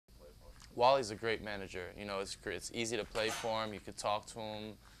Wally's a great manager. You know, it's easy to play for him. You could talk to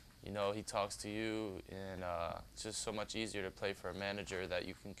him. You know, he talks to you, and it's just so much easier to play for a manager that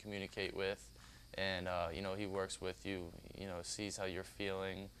you can communicate with. And you know, he works with you. You know, sees how you're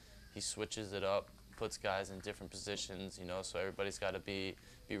feeling. He switches it up, puts guys in different positions. You know, so everybody's got to be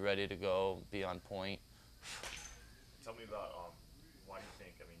ready to go, be on point. Tell me about why do you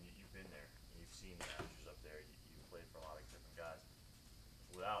think? I mean, you've been there, you've seen the managers up there, you've played for a lot of different guys.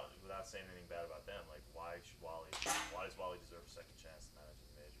 Without saying anything bad about them, like why does Wally deserve a second chance to manage in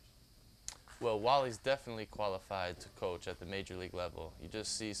the majors? Well, Wally's definitely qualified to coach at the major league level. You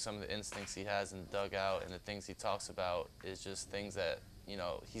just see some of the instincts he has in the dugout, and the things he talks about is just things that, you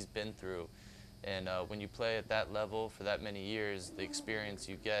know, he's been through. And when you play at that level for that many years, the experience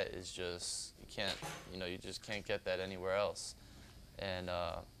you get is just, you can't, you know, you just can't get that anywhere else. And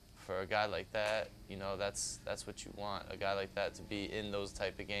for a guy like that, you know, that's what you want. A guy like that to be in those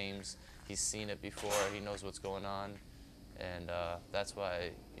type of games. He's seen it before. He knows what's going on, and that's why,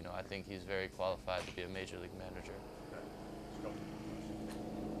 you know, I think he's very qualified to be a major league manager.